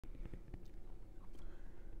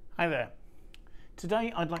Hi there.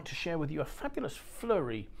 Today I'd like to share with you a fabulous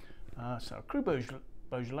Fleurie, so a Crus of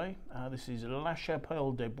Beaujolais. This is La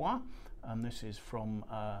Chapelle de Bois, and this is from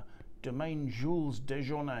Domaine Jules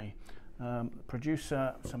Desjourneys.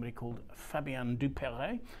 Producer, somebody called Fabrice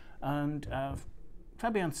Duperray, and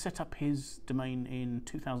Fabian set up his domain in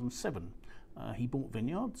 2007. He bought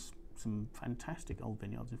vineyards, some fantastic old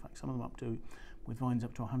vineyards, in fact some of them with vines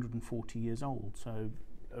up to 140 years old, so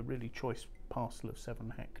a really choice parcel of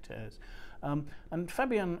 7 hectares. And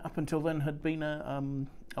Fabian, up until then, had been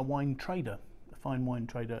a wine trader, a fine wine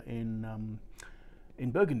trader in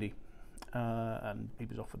Burgundy, and he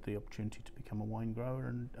was offered the opportunity to become a wine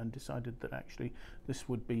grower, and decided that actually this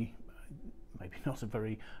would be maybe not a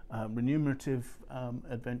very remunerative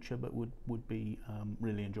adventure, but would be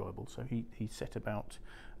really enjoyable. So he set about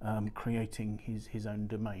creating his own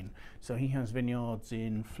domain. So he has vineyards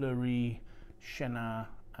in Fleurie, Chenin,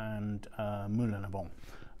 and Moulin-a-Vent,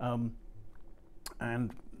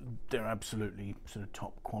 and they're absolutely sort of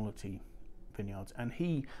top quality vineyards, and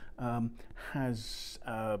he has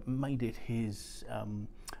made it his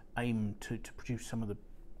aim to produce some of the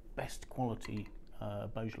best quality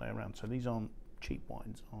Beaujolais around. So these aren't cheap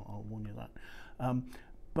wines, I'll warn you that,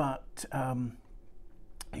 but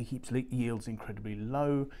he keeps yields incredibly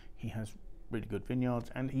low. He has really good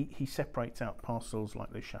vineyards, and he separates out parcels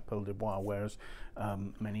like the Chapelle de Bois, whereas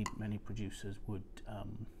many producers would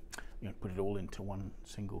put it all into one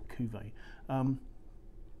single cuvee.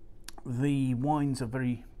 The wines are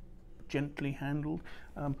very gently handled.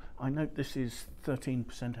 I note this is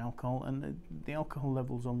 13% alcohol, and the alcohol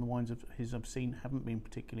levels on the wines of his I've seen haven't been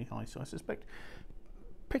particularly high, so I suspect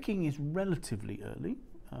picking is relatively early.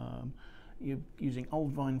 You're using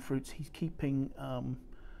old vine fruits. He's keeping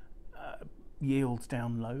yields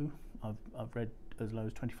down low. I've read as low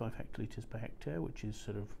as 25 hectolitres per hectare, which is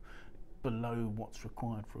sort of below what's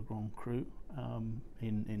required for a Grand Cru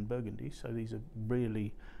in Burgundy. So these are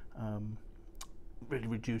really really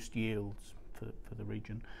reduced yields for the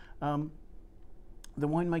region. The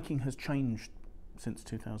winemaking has changed since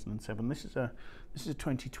 2007. This is a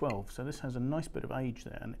 2012, so this has a nice bit of age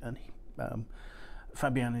there, and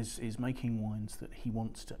Fabian is making wines that he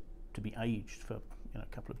wants to be aged for a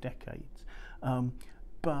couple of decades.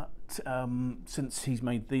 But since he's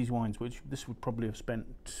made these wines, which this would probably have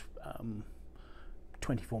spent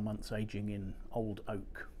 24 months aging in old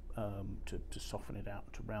oak to soften it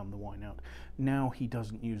out, to round the wine out. Now he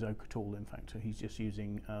doesn't use oak at all, in fact, so he's just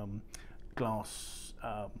using glass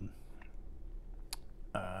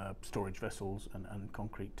storage vessels and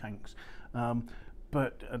concrete tanks.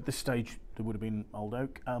 But at this stage there would have been old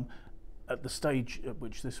oak. At the stage at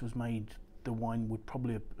which this was made, the wine would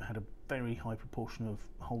probably have had a very high proportion of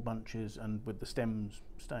whole bunches, and with the stems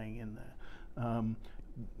staying in there.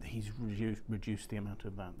 He's reduced the amount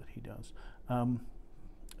of that he does.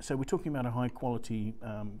 So we're talking about a high quality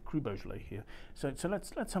Crus Beaujolais here. So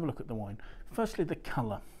let's have a look at the wine. Firstly, the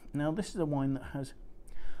colour. Now this is a wine that has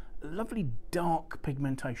lovely dark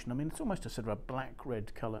pigmentation. I mean, it's almost a sort of a black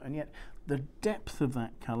red colour, and yet the depth of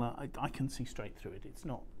that colour, I can see straight through it. It's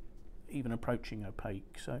not even approaching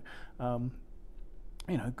opaque. So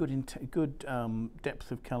good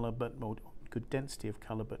depth of colour, or good density of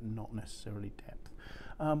colour, but not necessarily depth.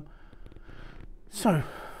 So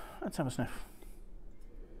let's have a sniff.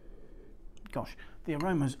 Gosh, the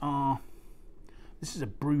aromas are, this is a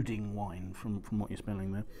brooding wine from what you're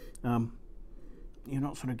smelling there. You're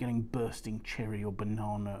not sort of getting bursting cherry or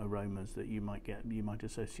banana aromas that you might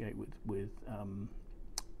associate with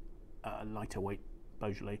a lighter weight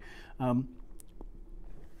Beaujolais.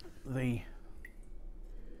 The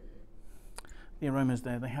aromas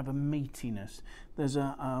there, they have a meatiness. There's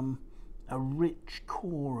a rich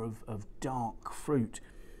core of dark fruit,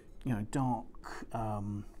 dark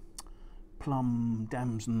plum,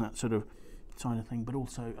 damson, that sort of side of thing, but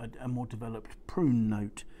also a more developed prune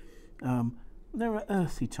note. There are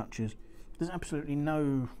earthy touches. There's absolutely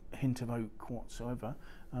no hint of oak whatsoever.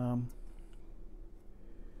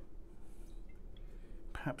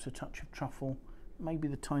 Perhaps a touch of truffle, maybe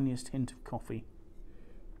the tiniest hint of coffee.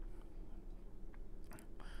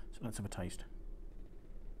 So let's have a taste.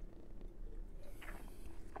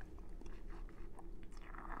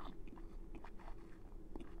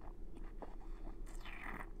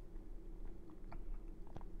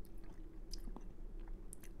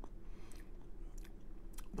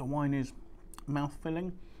 The wine is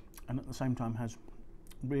mouth-filling, and at the same time has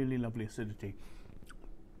really lovely acidity.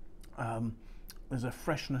 There's a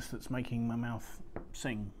freshness that's making my mouth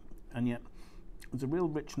sing, and yet there's a real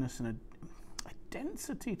richness and a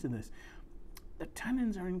density to this. the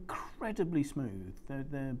tannins are incredibly smooth.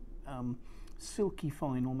 They're silky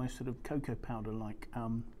fine, almost sort of cocoa powder like,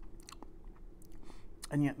 and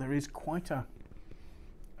yet there is quite a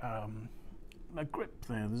grip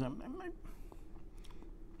there. There's a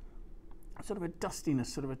sort of a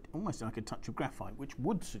dustiness, sort of almost like a touch of graphite, which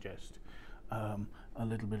would suggest a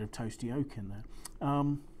little bit of toasty oak in there.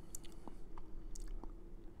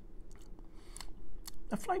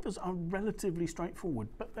 The flavours are relatively straightforward,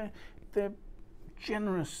 but they're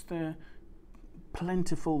generous. They're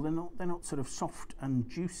plentiful. They're not sort of soft and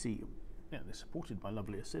juicy. Yeah, they're supported by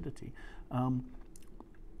lovely acidity,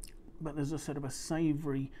 but there's a sort of a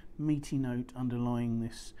savoury, meaty note underlying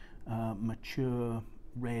this mature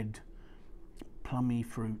red, plummy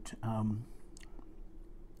fruit, and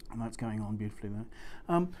that's going on beautifully there.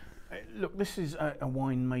 Look, this is a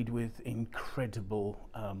wine made with incredible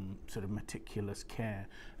sort of meticulous care.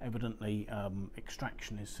 Evidently,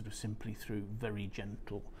 extraction is sort of simply through very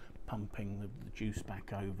gentle pumping the juice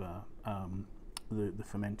back over the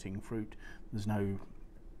fermenting fruit. There's no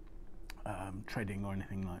treading or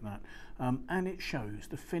anything like that, and it shows.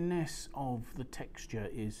 The finesse of the texture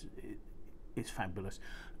is fabulous.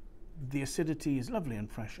 The acidity is lovely and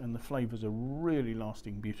fresh, and the flavours are really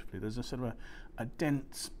lasting beautifully. There's a sort of a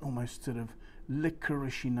dense, almost sort of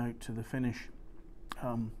licoricey note to the finish.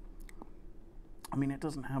 I mean, it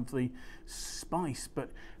doesn't have the spice,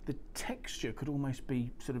 but the texture could almost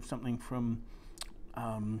be sort of something from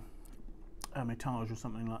Hermitage or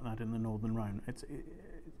something like that in the Northern Rhone.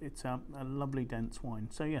 It's a lovely dense wine.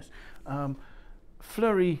 So yes,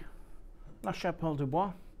 Fleurie La Chapelle de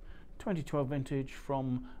Bois, 2012 vintage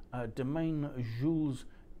from Domaine Jules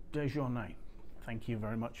Desjourneys. Thank you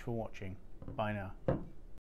very much for watching. Bye now.